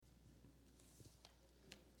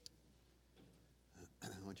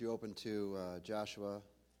Won't you open to Joshua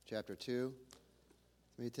chapter 2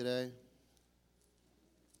 with me today?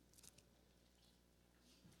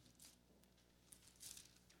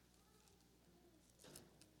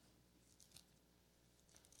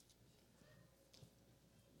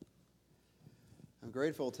 I'm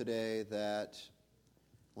grateful today that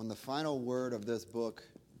when the final word of this book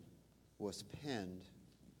was penned,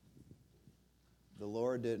 the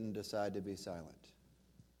Lord didn't decide to be silent.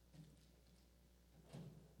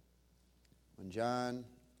 When John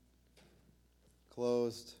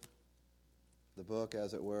closed the book,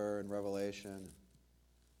 as it were, in Revelation,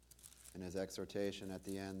 and his exhortation at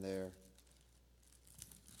the end there,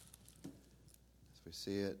 as we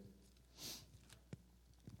see it,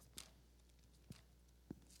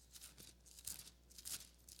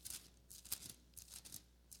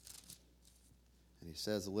 and he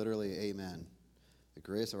says literally, Amen. The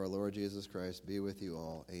grace of our Lord Jesus Christ be with you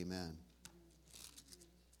all. Amen.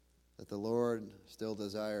 That the Lord still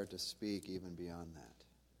desired to speak even beyond that.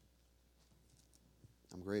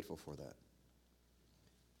 I'm grateful for that.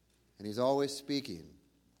 And he's always speaking.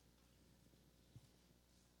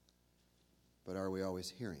 But are we always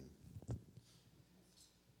hearing?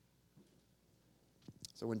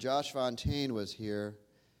 So when Josh Fontaine was here,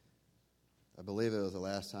 I believe it was the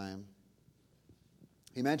last time,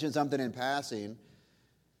 he mentioned something in passing,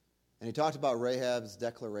 and he talked about Rahab's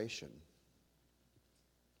declaration.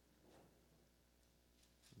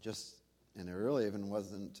 And it really even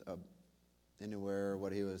wasn't anywhere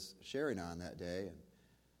what he was sharing on that day. And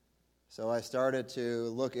so I started to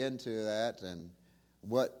look into that and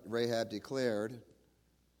what Rahab declared.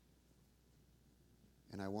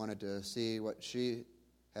 And I wanted to see what she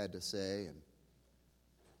had to say. And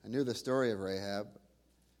I knew the story of Rahab,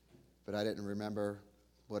 but I didn't remember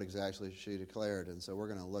what exactly she declared. And so we're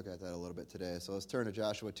going to look at that a little bit today. So let's turn to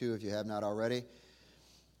Joshua 2 if you have not already,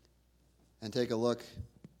 and take a look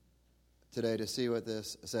today to see what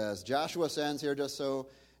this says. Joshua sends here, just so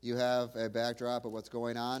you have a backdrop of what's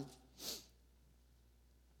going on.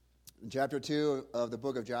 In chapter 2 of the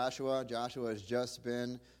book of Joshua, Joshua has just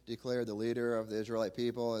been declared the leader of the Israelite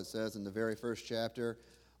people. It says in the very first chapter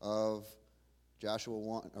of Joshua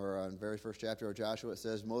 1, or in the very first chapter of Joshua, it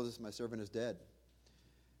says, Moses, my servant, is dead.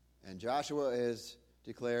 And Joshua is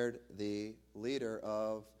declared the leader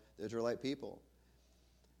of the Israelite people.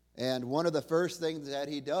 And one of the first things that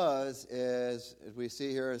he does is, as we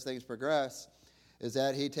see here as things progress, is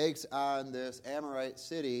that he takes on this Amorite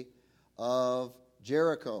city of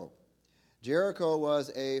Jericho. Jericho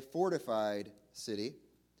was a fortified city.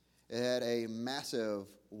 It had a massive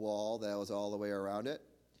wall that was all the way around it.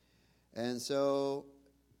 And so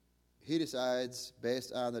he decides,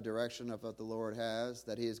 based on the direction of what the Lord has,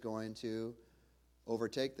 that he is going to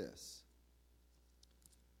overtake this.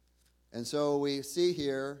 And so we see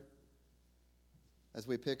here, as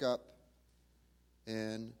we pick up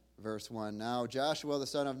in verse 1, now Joshua the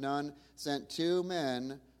son of Nun sent 2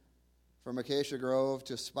 men from Acacia Grove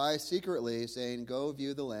to spy secretly, saying, go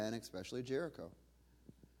view the land, especially Jericho.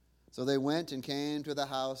 So they went and came to the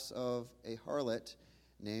house of a harlot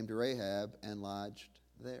named Rahab and lodged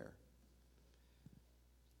there.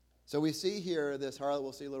 So we see here this harlot,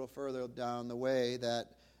 we'll see a little further down the way, that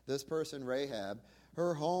this person, Rahab,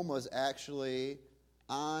 her home was actually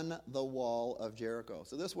on the wall of Jericho.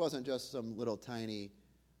 So this wasn't just some little tiny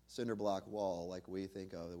cinder block wall like we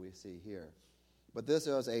think of that we see here. But this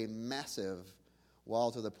was a massive wall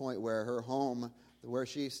to the point where her home, where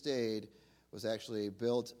she stayed, was actually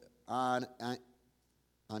built on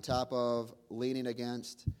top of, leaning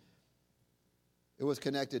against. It was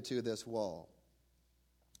connected to this wall.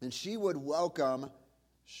 And she would welcome,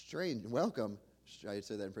 I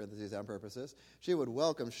say that in parentheses on purposes, she would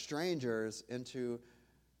welcome strangers into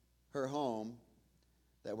her home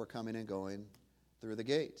that were coming and going through the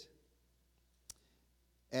gate.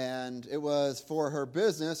 And it was for her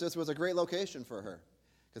business, this was a great location for her.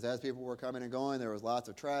 Because as people were coming and going, there was lots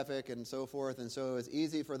of traffic and so forth, and so it was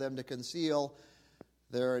easy for them to conceal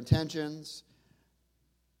their intentions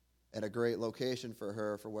at a great location for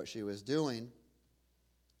her for what she was doing.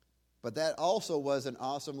 But that also was an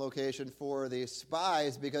awesome location for the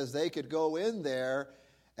spies because they could go in there,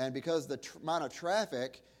 and because the amount of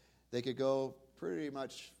traffic, they could go pretty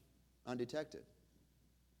much undetected.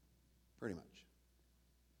 Pretty much.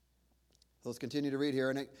 Let's continue to read here.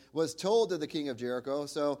 And it was told to the king of Jericho,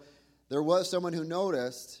 so there was someone who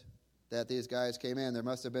noticed that these guys came in. There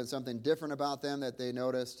must have been something different about them that they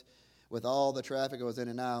noticed with all the traffic that was in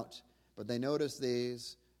and out. But they noticed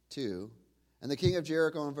these 2. And the king of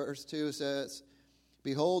Jericho in verse 2 says,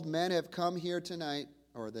 behold, men have come here tonight,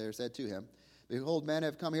 or they said to him, Behold, men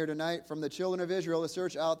have come here tonight from the children of Israel to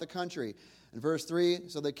search out the country. In verse 3,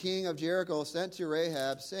 so the king of Jericho sent to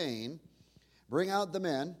Rahab, saying, bring out the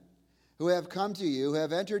men who have come to you, who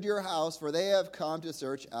have entered your house, for they have come to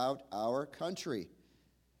search out our country.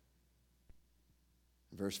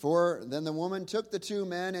 Verse 4, then the woman took the 2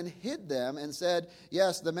 men and hid them and said,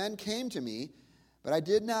 yes, the men came to me, but I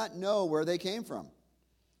did not know where they came from.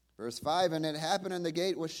 Verse 5, and it happened, and the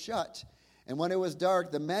gate was shut. And when it was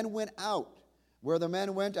dark, the men went out. Where the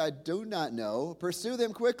men went, I do not know. Pursue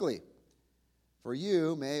them quickly, for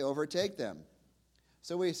you may overtake them.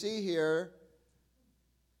 So we see here,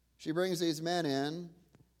 she brings these men in.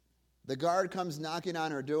 The guard comes knocking on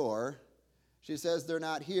her door. She says they're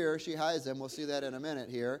not here. She hides them. We'll see that in a minute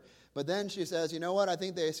here. But then she says, you know what? I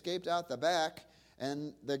think they escaped out the back,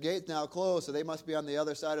 and the gate's now closed, so they must be on the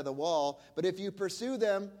other side of the wall. But if you pursue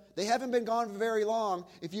them, they haven't been gone for very long.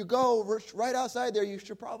 If you go right outside there, you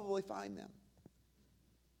should probably find them.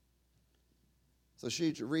 So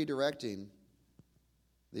she's redirecting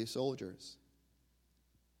these soldiers.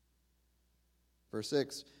 Verse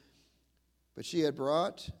 6, but she had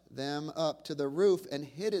brought them up to the roof and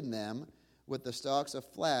hidden them with the stalks of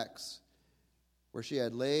flax, where she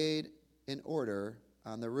had laid in order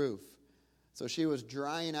on the roof. So she was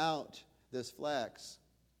drying out this flax,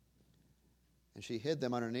 and she hid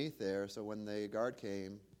them underneath there, so when the guard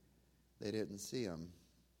came, they didn't see them.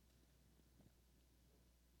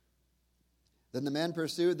 Then the men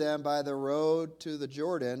pursued them by the road to the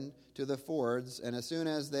Jordan, to the fords, and as soon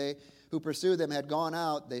as they who pursued them had gone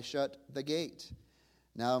out, they shut the gate.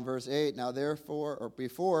 Now in verse 8, now therefore, or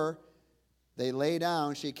before they lay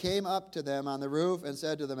down, she came up to them on the roof and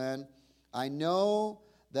said to the men, I know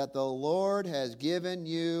that the Lord has given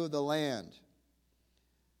you the land.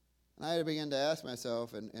 And I began to ask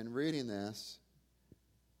myself, in reading this,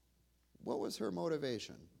 what was her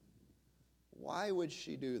motivation? Why would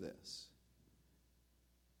she do this?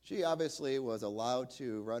 She obviously was allowed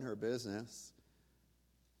to run her business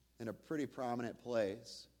in a pretty prominent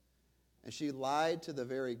place, and she lied to the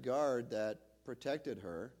very guard that protected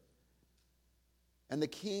her. And the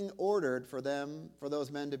king ordered for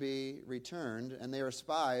those men to be returned, and they were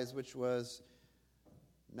spies, which was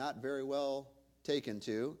not very well taken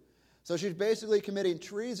to. So she's basically committing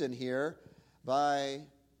treason here by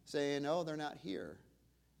saying, oh, they're not here.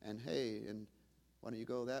 And hey, and why don't you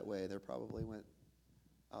go that way? They probably went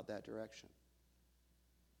out that direction.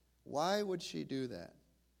 Why would she do that?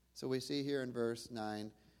 So we see here in verse 9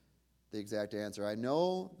 the exact answer. I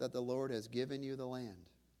know that the Lord has given you the land,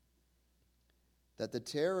 that the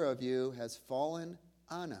terror of you has fallen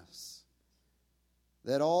on us,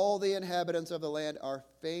 that all the inhabitants of the land are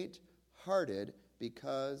faint-hearted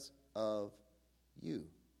because of you.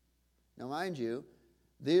 Now, mind you,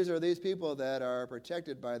 these are these people that are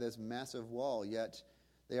protected by this massive wall, yet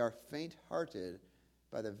they are faint-hearted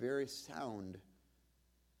by the very sound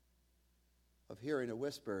of hearing the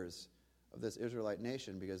whispers of this Israelite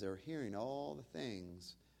nation, because they're hearing all the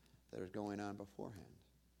things that are going on beforehand.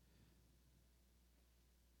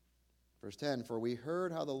 Verse 10, for we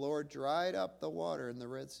heard how the Lord dried up the water in the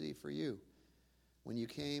Red Sea for you when you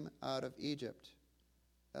came out of Egypt.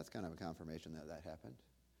 That's kind of a confirmation that that happened.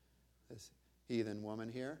 This heathen woman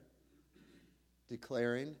here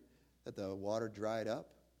declaring that the water dried up.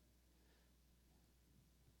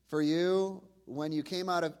 For you, when you came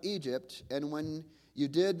out of Egypt, and when you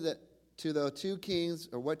did that to the 2 kings,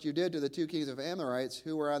 or what you did to the 2 kings of Amorites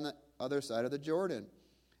who were on the other side of the Jordan,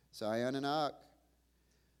 Sihon and Og,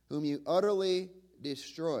 whom you utterly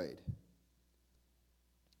destroyed.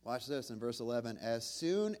 Watch this in verse 11. As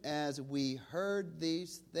soon as we heard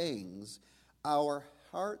these things, our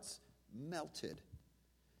hearts melted.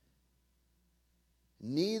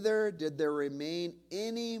 Neither did there remain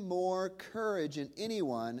any more courage in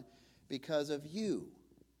anyone because of you.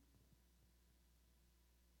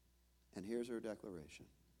 And here's her declaration.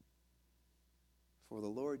 For the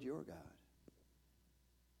Lord your God,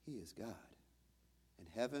 He is God in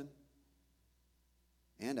heaven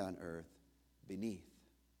and on earth beneath.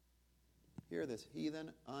 Here, this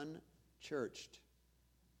heathen, unchurched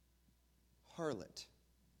harlot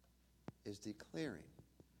is declaring,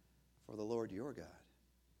 for the Lord your God,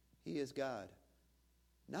 He is God,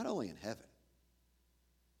 not only in heaven.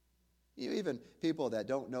 Even people that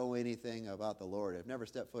don't know anything about the Lord, have never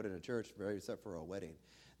stepped foot in a church except for a wedding,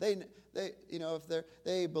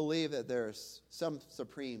 They believe that there's some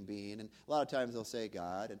supreme being, and a lot of times they'll say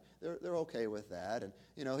God, and they're okay with that, and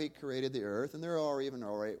He created the earth, and they're even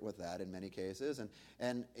all right with that in many cases.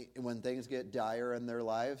 And when things get dire in their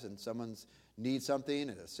lives, and someone's needs something,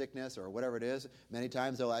 a sickness or whatever it is, many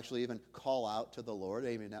times they'll actually even call out to the Lord.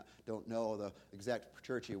 They even don't know the exact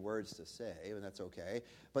churchy words to say, and that's okay.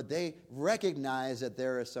 But they recognize that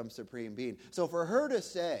there is some supreme being. So for her to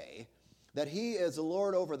say that He is the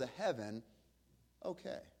Lord over the heaven,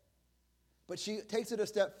 okay. But she takes it a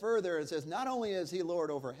step further and says, not only is He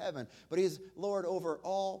Lord over heaven, but He's Lord over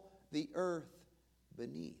all the earth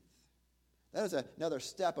beneath. That is another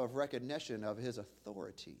step of recognition of His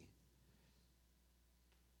authority.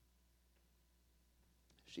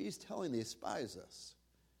 She's telling these spies this.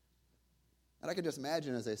 And I can just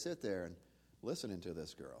imagine as they sit there and listening to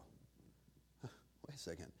this girl. Wait a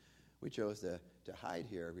second. We chose to hide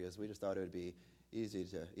here because we just thought it would be easy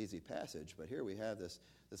passage. But here we have this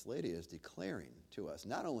lady is declaring to us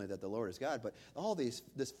not only that the Lord is God, but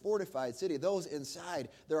this fortified city, those inside,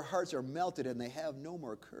 their hearts are melted and they have no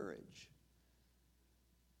more courage.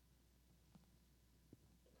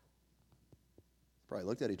 Probably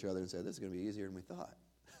looked at each other and said, this is going to be easier than we thought.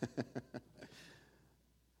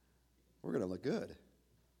 We're going to look good.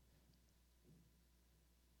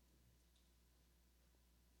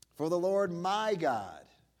 For the Lord my God.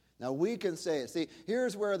 Now we can say it. See,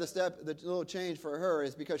 here's where the little change for her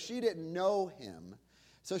is because she didn't know Him.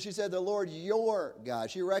 So she said, the Lord your God.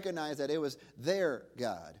 She recognized that it was their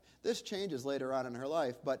God. This changes later on in her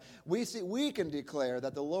life, but we can declare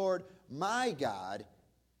that the Lord my God,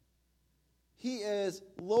 He is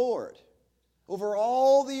Lord over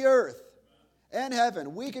all the earth and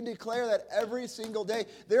heaven. We can declare that every single day.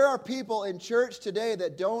 There are people in church today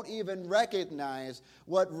that don't even recognize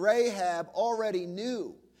what Rahab already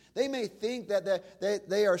knew. They may think that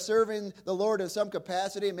they are serving the Lord in some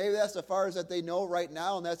capacity. Maybe that's as far as that they know right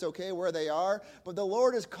now, and that's okay where they are. But the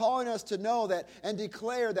Lord is calling us to know that and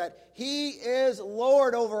declare that He is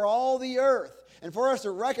Lord over all the earth. And for us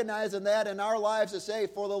to recognize in that in our lives to say,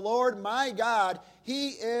 for the Lord my God,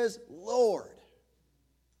 He is Lord.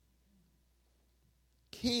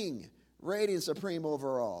 King, reigning supreme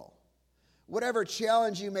over all. Whatever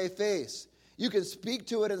challenge you may face, you can speak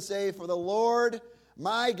to it and say, for the Lord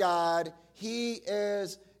my God, He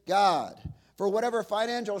is God. For whatever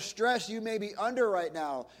financial stress you may be under right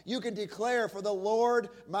now, you can declare, for the Lord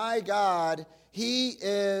my God, He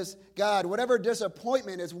is God. Whatever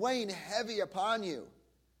disappointment is weighing heavy upon you,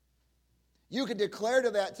 you can declare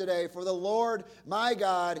to that today, for the Lord my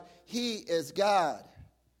God, He is God.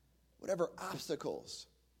 Whatever obstacles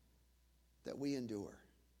that we endure,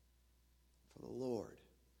 for the Lord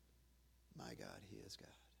my God, He is God.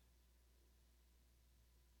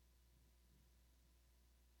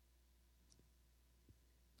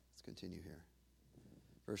 Let's continue here.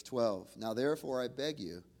 Verse 12. Now therefore I beg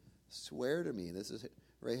you, swear to me, this is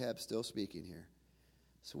Rahab still speaking here,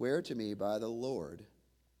 swear to me by the Lord,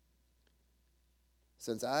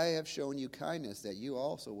 since I have shown you kindness, that you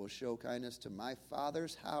also will show kindness to my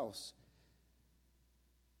father's house,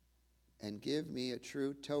 and give me a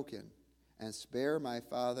true token, and spare my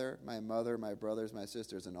father, my mother, my brothers, my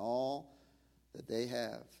sisters, and all that they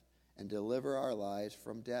have, and deliver our lives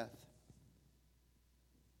from death.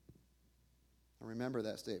 Now remember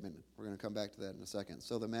that statement. We're going to come back to that in a second.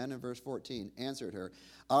 So the man in verse 14 answered her,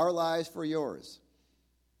 our lives for yours.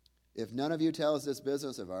 If none of you tells this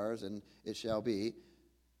business of ours, and it shall be,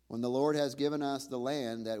 when the Lord has given us the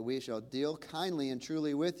land, that we shall deal kindly and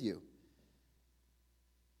truly with you.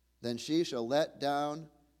 Then she let them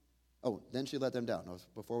down. No,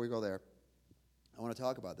 before we go there, I want to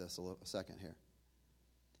talk about this a second here.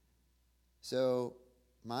 So,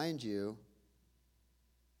 mind you,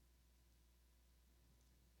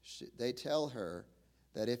 they tell her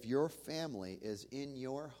that if your family is in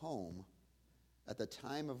your home at the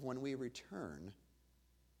time of when we return,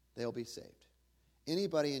 they'll be saved.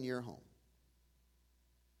 Anybody in your home,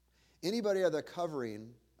 anybody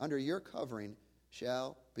under your covering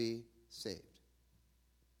shall be saved.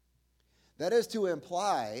 That is to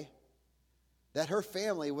imply that her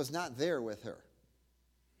family was not there with her.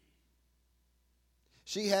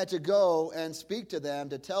 She had to go and speak to them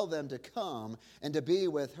to tell them to come and to be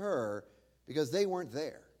with her because they weren't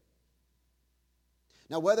there.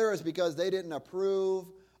 Now, whether it's because they didn't approve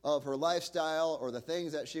of her lifestyle or the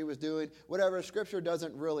things that she was doing, whatever, Scripture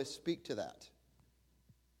doesn't really speak to that.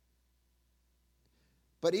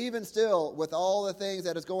 But even still, with all the things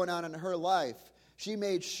that is going on in her life, she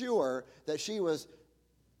made sure that she was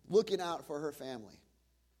looking out for her family.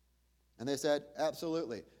 And they said,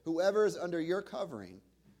 absolutely. Whoever is under your covering,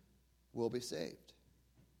 will be saved.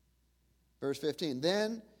 Verse 15,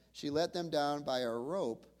 then she let them down by a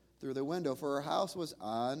rope through the window, for her house was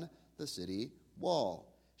on the city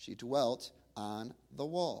wall. She dwelt on the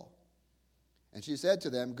wall. And she said to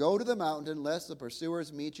them, go to the mountain, lest the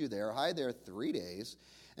pursuers meet you there. Hide there 3 days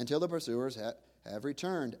until the pursuers have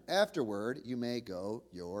returned. Afterward, you may go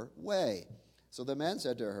your way. So the men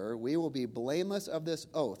said to her, we will be blameless of this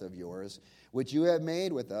oath of yours, which you have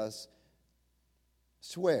made with us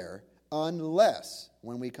swear, unless,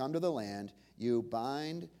 when we come to the land, you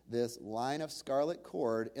bind this line of scarlet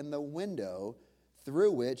cord in the window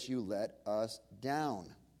through which you let us down.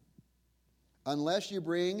 Unless you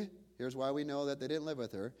bring, here's why we know that they didn't live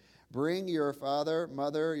with her, bring your father,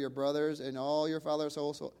 mother, your brothers, and all your father's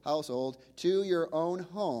household to your own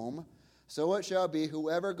home. So it shall be,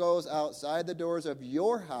 whoever goes outside the doors of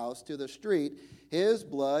your house to the street, his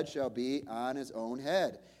blood shall be on his own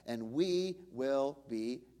head, and we will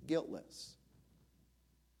be guiltless.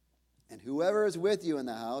 And whoever is with you in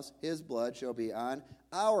the house, his blood shall be on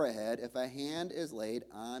our head if a hand is laid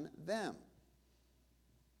on them.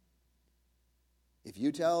 If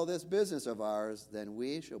you tell this business of ours, then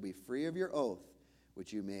we shall be free of your oath,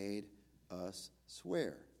 which you made us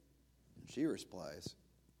swear. And she replies,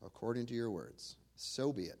 according to your words,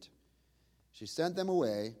 so be it. She sent them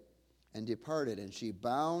away and departed, and she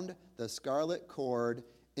bound the scarlet cord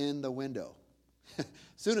in the window. As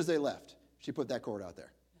soon as they left, she put that cord out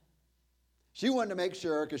there. She wanted to make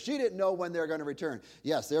sure, because she didn't know when they were going to return.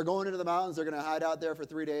 Yes, they're going into the mountains, they're going to hide out there for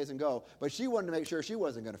 3 days and go, but she wanted to make sure she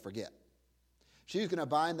wasn't going to forget. She's going to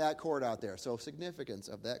bind that cord out there. So significance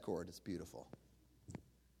of that cord is beautiful. It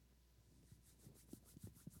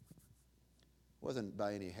wasn't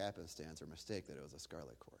by any happenstance or mistake that it was a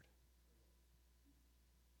scarlet cord.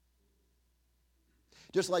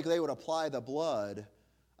 Just like they would apply the blood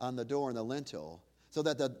on the door and the lintel so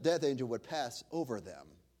that the death angel would pass over them.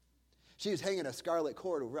 She was hanging a scarlet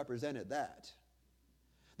cord who represented that.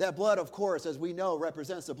 That blood, of course, as we know,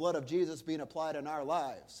 represents the blood of Jesus being applied in our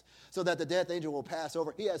lives so that the death angel will pass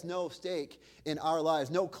over. He has no stake in our lives,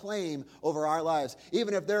 no claim over our lives.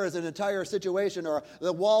 Even if there is an entire situation or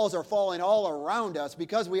the walls are falling all around us,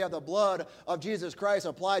 because we have the blood of Jesus Christ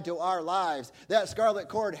applied to our lives, that scarlet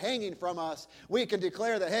cord hanging from us, we can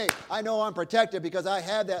declare that, hey, I know I'm protected because I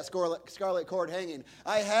have that scarlet cord hanging.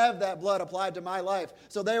 I have that blood applied to my life.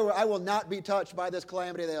 So I will not be touched by this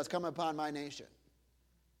calamity that has come upon my nation.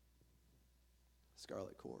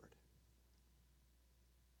 Scarlet cord.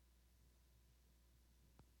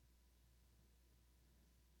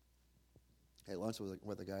 I had lunch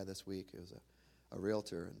with a guy this week. He was a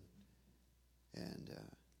realtor and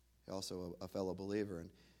also a fellow believer.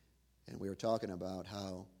 And we were talking about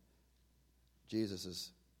how Jesus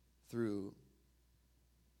is throughout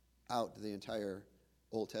the entire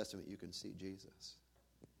Old Testament, you can see Jesus.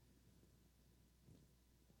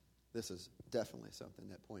 This is definitely something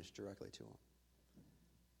that points directly to him.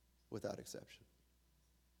 Without exception.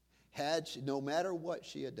 Had she, no matter what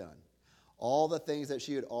she had done, all the things that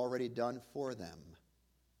she had already done for them,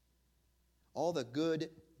 all the good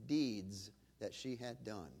deeds that she had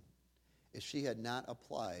done, if she had not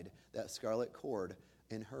applied that scarlet cord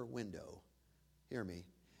in her window, hear me,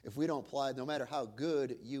 if we don't apply, no matter how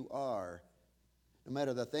good you are, no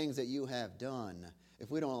matter the things that you have done, if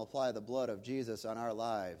we don't apply the blood of Jesus on our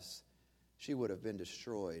lives, she would have been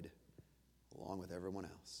destroyed along with everyone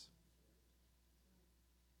else.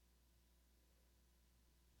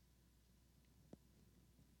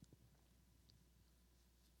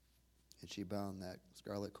 And she bound that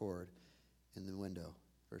scarlet cord in the window.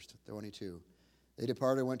 Verse 22. They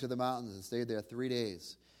departed and went to the mountains and stayed there 3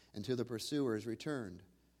 days until the pursuers returned.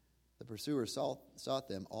 The pursuers sought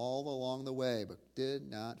them all along the way, but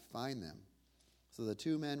did not find them. So the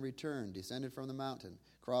 2 men returned, descended from the mountain,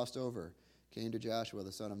 crossed over, came to Joshua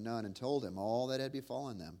the son of Nun, and told him all that had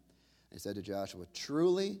befallen them. They said to Joshua,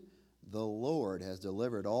 truly the Lord has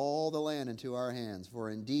delivered all the land into our hands,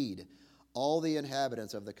 for indeed all the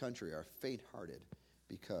inhabitants of the country are faint-hearted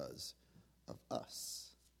because of us.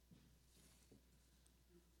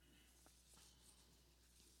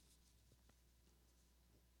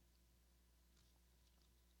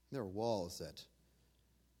 There are walls that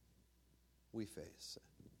we face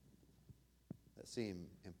that seem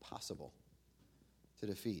impossible to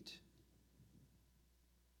defeat.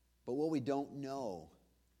 But what we don't know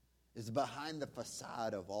is behind the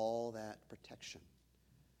facade of all that protection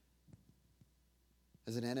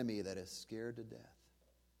is an enemy that is scared to death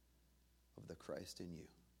of the Christ in you.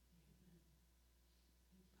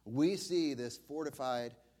 We see this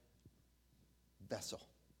fortified vessel.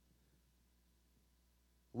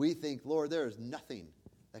 We think, Lord, there is nothing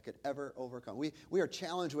that could ever overcome. We are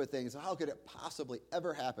challenged with things. How could it possibly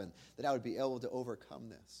ever happen that I would be able to overcome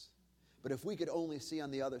this? But if we could only see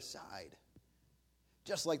on the other side,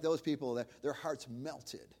 just like those people, that their hearts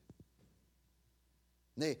melted.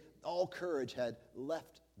 All courage had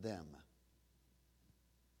left them.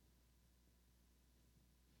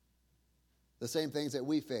 The same things that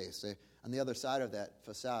we face. On the other side of that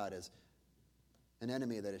facade is an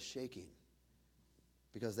enemy that is shaking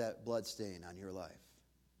because of that blood stain on your life.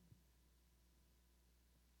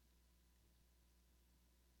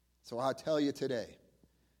 So I tell you today,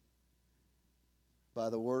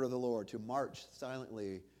 by the word of the Lord, to march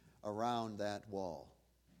silently around that wall.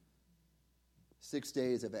 6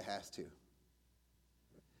 days if it has to.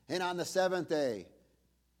 And on the seventh day,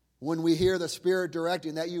 when we hear the Spirit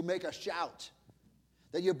directing, that you make a shout,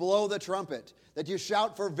 that you blow the trumpet, that you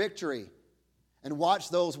shout for victory, and watch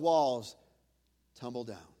those walls tumble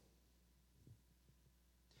down.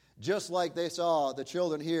 Just like they saw the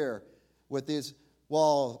children here with this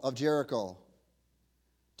wall of Jericho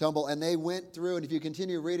tumble, and they went through, and if you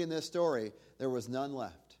continue reading this story, there was none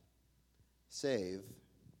left, save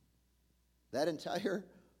that entire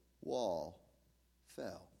wall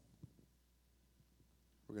fell.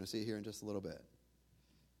 We're going to see here in just a little bit.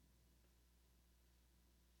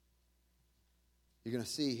 You're going to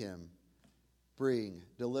see him bring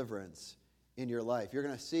deliverance in your life. You're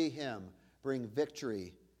going to see him bring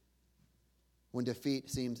victory when defeat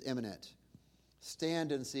seems imminent.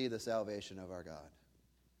 Stand and see the salvation of our God.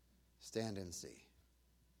 Stand and see.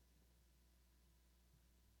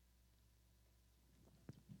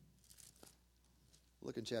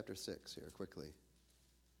 Look in chapter 6 here quickly.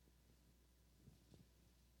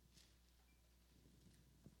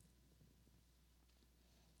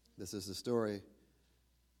 This is the story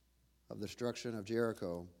of the destruction of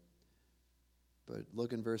Jericho. But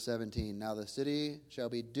look in verse 17. Now the city shall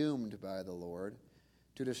be doomed by the Lord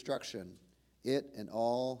to destruction, it and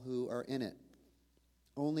all who are in it.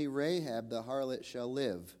 Only Rahab the harlot shall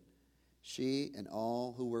live, she and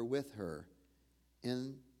all who were with her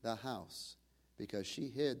in the house, because she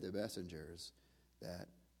hid the messengers that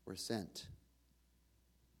were sent.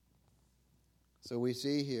 So we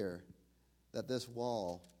see here that this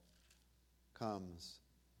wall comes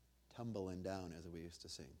tumbling down, as we used to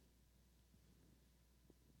sing.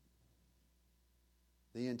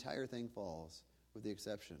 The entire thing falls, with the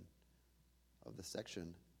exception of the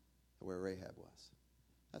section where Rahab was.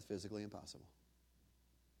 That's physically impossible.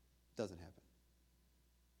 It doesn't happen.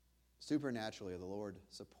 Supernaturally, the Lord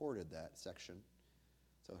supported that section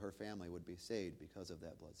so her family would be saved because of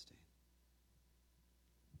that bloodstain.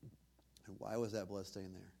 And why was that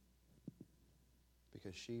bloodstain there?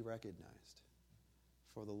 Because she recognized,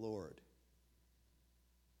 for the Lord,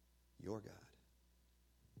 your God,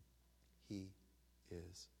 he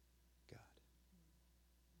is God.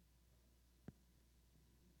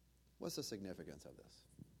 What's the significance of this?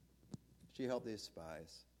 She helped these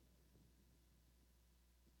spies.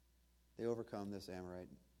 They overcome this Amorite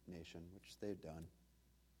nation, which they'd done.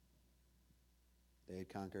 They had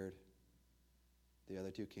conquered the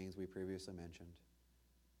other two kings we previously mentioned.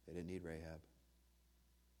 They didn't need Rahab.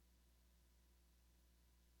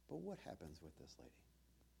 But what happens with this lady?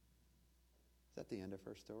 Is that the end of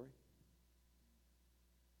her story?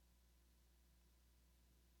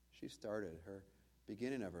 She started, her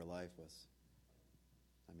beginning of her life was,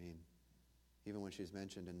 even when she's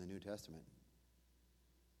mentioned in the New Testament,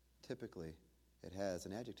 typically it has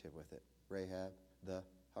an adjective with it, Rahab the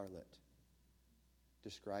harlot,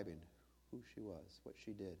 describing who she was, what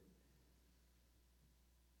she did.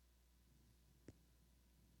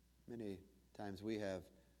 Many times we have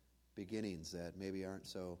beginnings that maybe aren't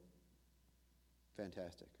so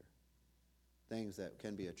fantastic, or things that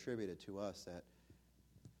can be attributed to us that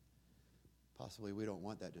possibly we don't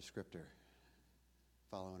want that descriptor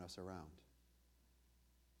following us around.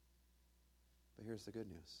 But here's the good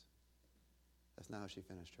news. That's not how she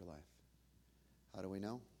finished her life. How do we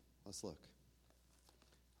know? Let's look.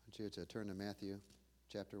 I want you to turn to Matthew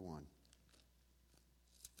chapter 1.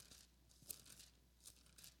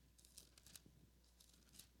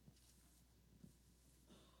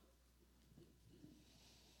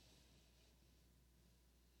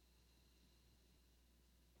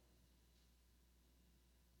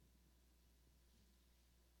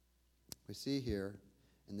 We see here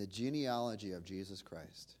in the genealogy of Jesus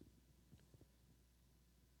Christ.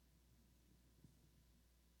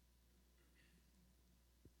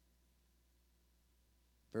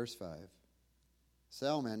 Verse 5.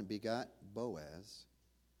 Salmon begot Boaz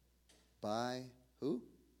by who?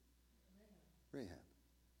 Rahab.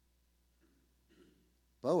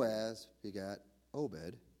 Boaz begot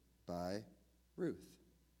Obed by Ruth.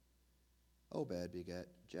 Obed begat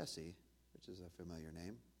Jesse, which is a familiar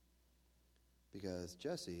name, because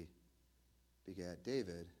Jesse begat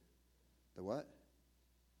David, the what?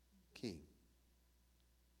 King.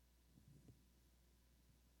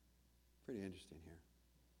 Pretty interesting here.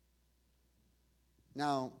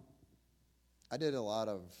 Now, I did a lot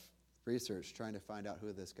of research trying to find out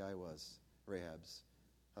who this guy was, Rahab's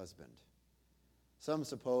husband. Some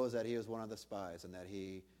suppose that he was one of the spies and that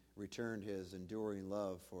he returned his enduring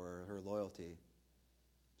love for her loyalty.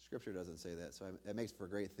 Scripture doesn't say that, so it makes for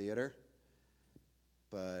great theater,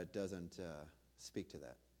 but doesn't speak to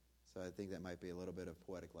that. So I think that might be a little bit of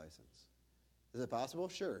poetic license. Is it possible?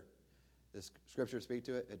 Sure. Does Scripture speak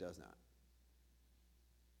to it? It does not.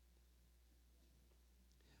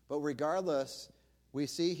 But regardless, we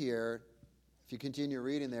see here, if you continue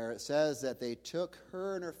reading there, it says that they took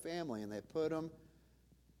her and her family and they put them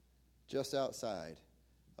just outside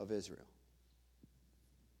of Israel.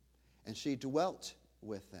 And she dwelt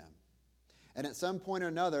with them. And at some point or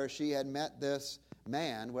another, she had met this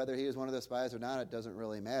man, whether he was one of the spies or not, it doesn't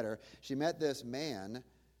really matter. She met this man,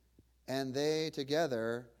 and they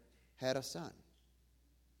together had a son.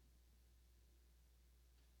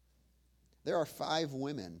 There are 5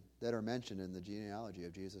 women that are mentioned in the genealogy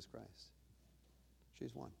of Jesus Christ.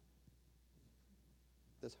 She's one.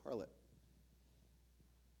 This harlot.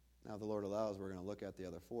 Now, if the Lord allows, we're going to look at the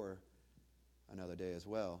other 4 another day as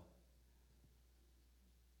well.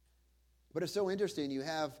 But it's so interesting. You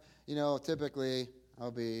have, typically,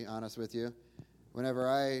 I'll be honest with you, whenever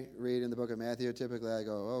I read in the book of Matthew, typically I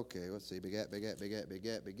go, okay, let's see, begat.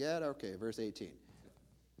 Okay, verse 18.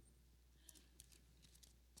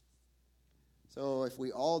 So if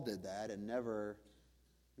we all did that and never,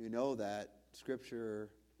 that Scripture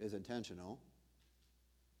is intentional.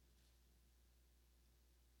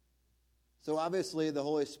 So obviously the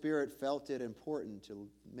Holy Spirit felt it important to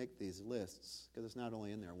make these lists because it's not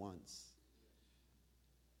only in there once.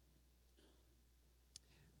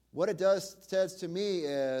 What it says to me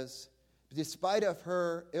is, despite of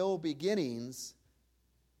her ill beginnings,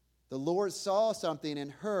 the Lord saw something in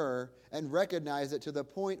her and recognized it to the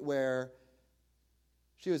point where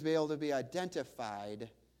she was able to be identified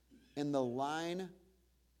in the line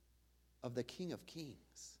of the King of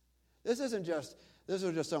Kings. This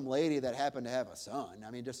was just some lady that happened to have a son.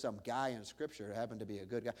 Just some guy in Scripture who happened to be a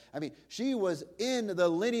good guy. She was in the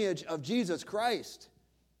lineage of Jesus Christ.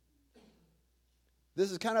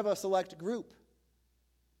 This is kind of a select group.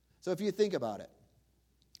 So if you think about it,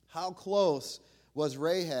 how close was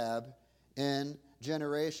Rahab in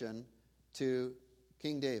generation to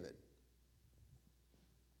King David?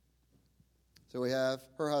 So we have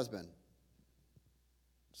her husband,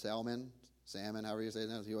 Salmon, however you say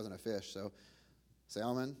that. He wasn't a fish, so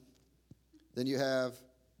Salmon. Then you have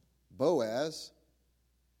Boaz.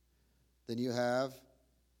 Then you have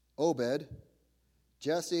Obed,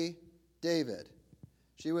 Jesse, David.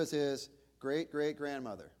 She was his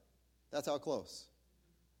great-great-grandmother. That's how close.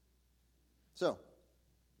 So,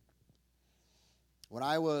 when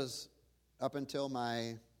I was up until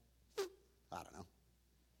my,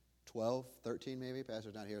 12, 13 maybe.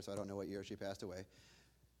 Pastor's not here, so I don't know what year she passed away.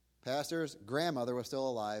 Pastor's grandmother was still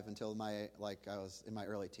alive until I was in my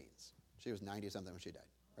early teens. She was 90-something when she died,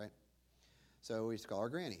 right? So we used to call her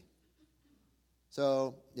Granny.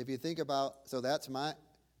 So if you think about, so that's my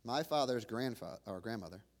father's grandfather or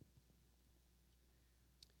grandmother,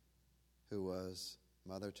 who was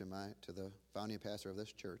mother to the founding pastor of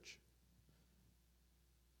this church.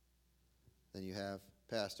 Then you have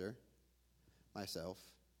pastor, myself,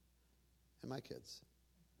 and my kids.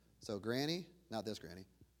 So Granny, not this Granny,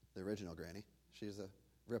 the original Granny. She's a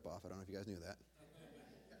ripoff. I don't know if you guys knew that.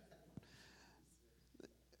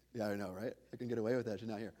 Yeah, I know, right? I can get away with that. She's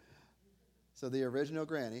not here. So the original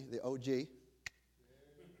Granny, the OG,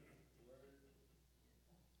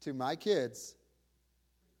 to my kids,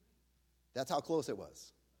 that's how close it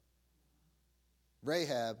was.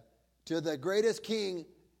 Rahab, to the greatest king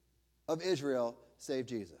of Israel, save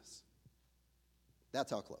Jesus. That's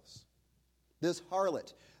how close. This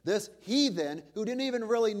harlot, this heathen who didn't even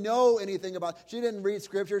really know anything about, she didn't read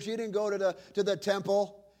Scripture, she didn't go to the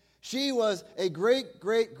temple. She was a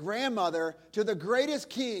great-great-grandmother to the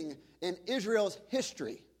greatest king in Israel's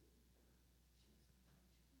history.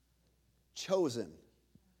 Chosen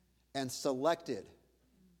and selected,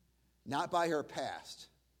 not by her past,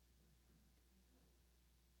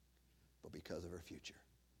 but because of her future.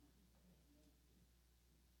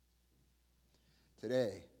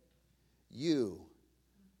 Today, you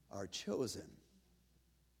are chosen,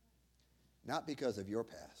 not because of your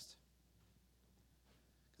past.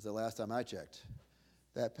 Because the last time I checked,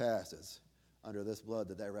 that passes under this blood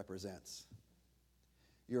that represents.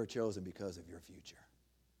 You're chosen because of your future.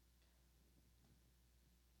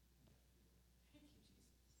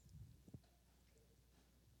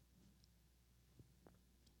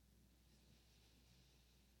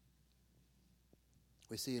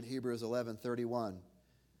 We see in Hebrews 11:31.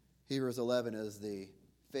 Hebrews 11 is the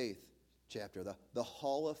faith chapter, the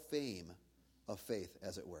hall of fame of faith,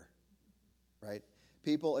 as it were. Right?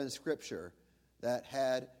 People in Scripture that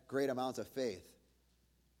had great amounts of faith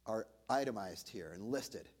are itemized here and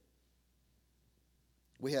listed.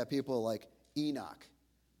 We have people like Enoch,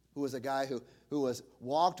 who was a guy who was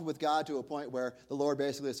walked with God to a point where the Lord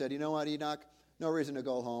basically said, you know what, Enoch? No reason to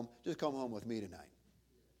go home. Just come home with me tonight.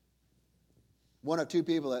 One of two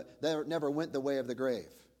people that never went the way of the grave.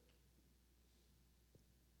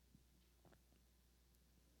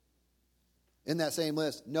 In that same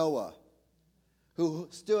list, Noah, who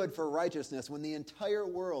stood for righteousness when the entire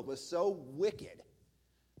world was so wicked.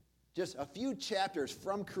 Just a few chapters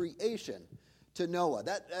from creation to Noah.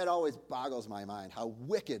 That always boggles my mind, how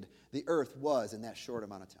wicked the earth was in that short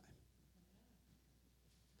amount of time.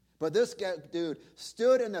 But this dude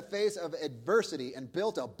stood in the face of adversity and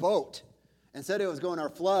built a boat and said it was going to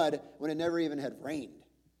flood when it never even had rained.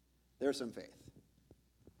 There's some faith.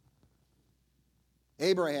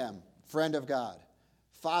 Abraham, friend of God,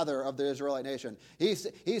 father of the Israelite nation. He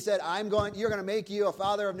said, you're going to make you a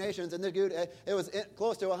father of nations. And the dude, it was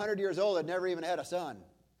close to 100 years old, had never even had a son.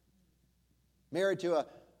 Married to a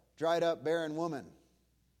dried up, barren woman.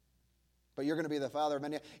 But you're going to be the father of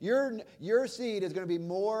many. Your seed is going to be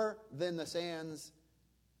more than the sands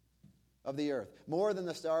of the earth, more than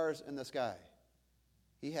the stars in the sky.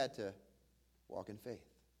 He had to walk in faith.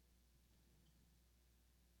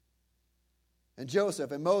 And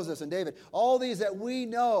Joseph and Moses and David, all these that we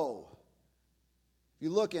know. If you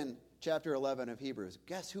look in chapter 11 of Hebrews,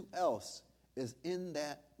 guess who else is in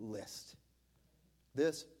that list?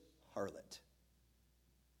 This harlot.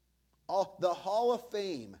 The Hall of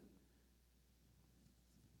Fame.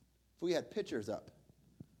 If we had pictures up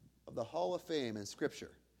of the Hall of Fame in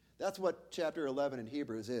Scripture, that's what chapter 11 in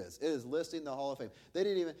Hebrews is. It is listing the Hall of Fame.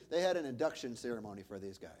 They had an induction ceremony for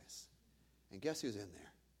these guys. And guess who's in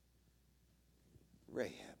there?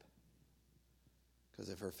 Rahab. Because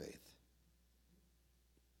of her faith.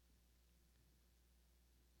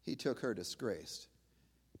 He took her disgrace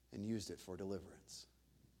and used it for deliverance.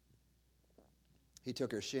 He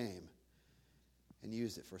took her shame and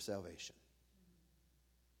used it for salvation.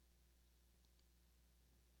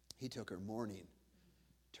 He took her mourning,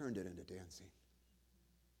 turned it into dancing.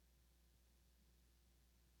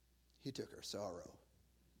 He took her sorrow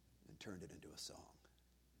and turned it into a song.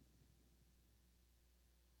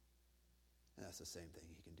 And that's the same thing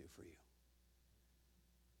he can do for you.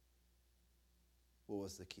 What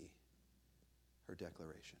was the key? Her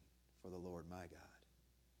declaration, for the Lord my God,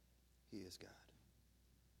 he is God.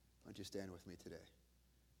 Why don't you stand with me today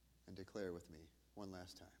and declare with me one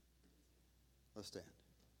last time. Let's stand.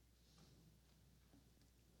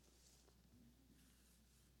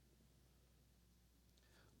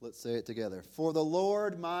 Let's say it together. For the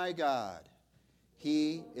Lord my God,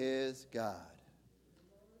 he is God.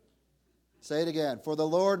 Say it again. For the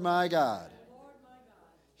Lord my God,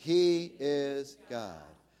 he is God.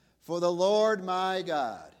 For the Lord my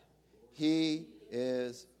God, he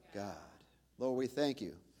is God. Lord, we thank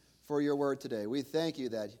you for your word today. We thank you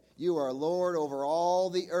that you are Lord over all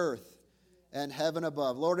the earth and heaven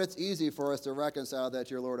above. Lord, it's easy for us to reconcile that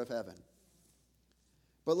you're Lord of heaven.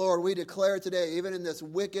 But Lord, we declare today, even in this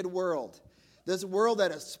wicked world, this world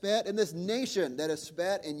that has spat, and this nation that has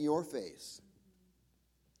spat in your face,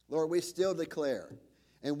 Lord, we still declare,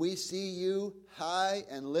 and we see you high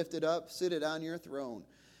and lifted up, seated on your throne.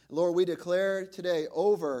 Lord, we declare today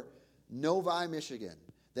over Novi, Michigan,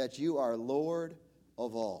 that you are Lord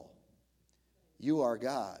of all. You are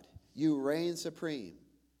God. You reign supreme.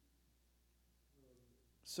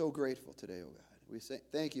 So grateful today, oh God. We say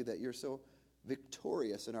thank you that you're so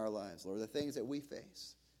victorious in our lives, Lord, the things that we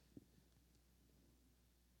face.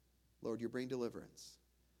 Lord, you bring deliverance.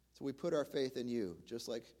 So we put our faith in you, just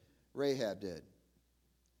like Rahab did,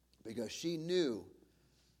 because she knew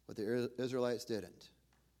what the Israelites didn't.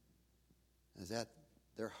 Is that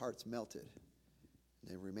their hearts melted,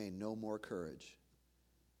 and they remained no more courage.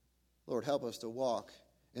 Lord, help us to walk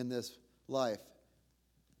in this life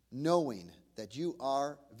knowing that you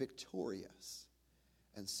are victorious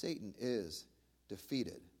and Satan is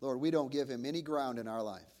defeated. Lord, we don't give him any ground in our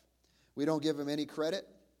life. We don't give him any credit.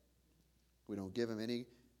 We don't give him any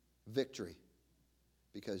victory,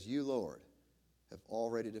 because you, Lord, have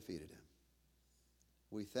already defeated him.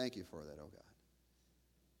 We thank you for that, oh God.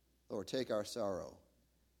 Lord, take our sorrow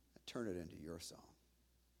and turn it into your song.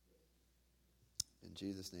 In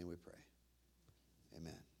Jesus' name we pray.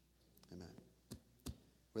 Amen. Amen.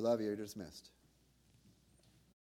 We love you. You're dismissed.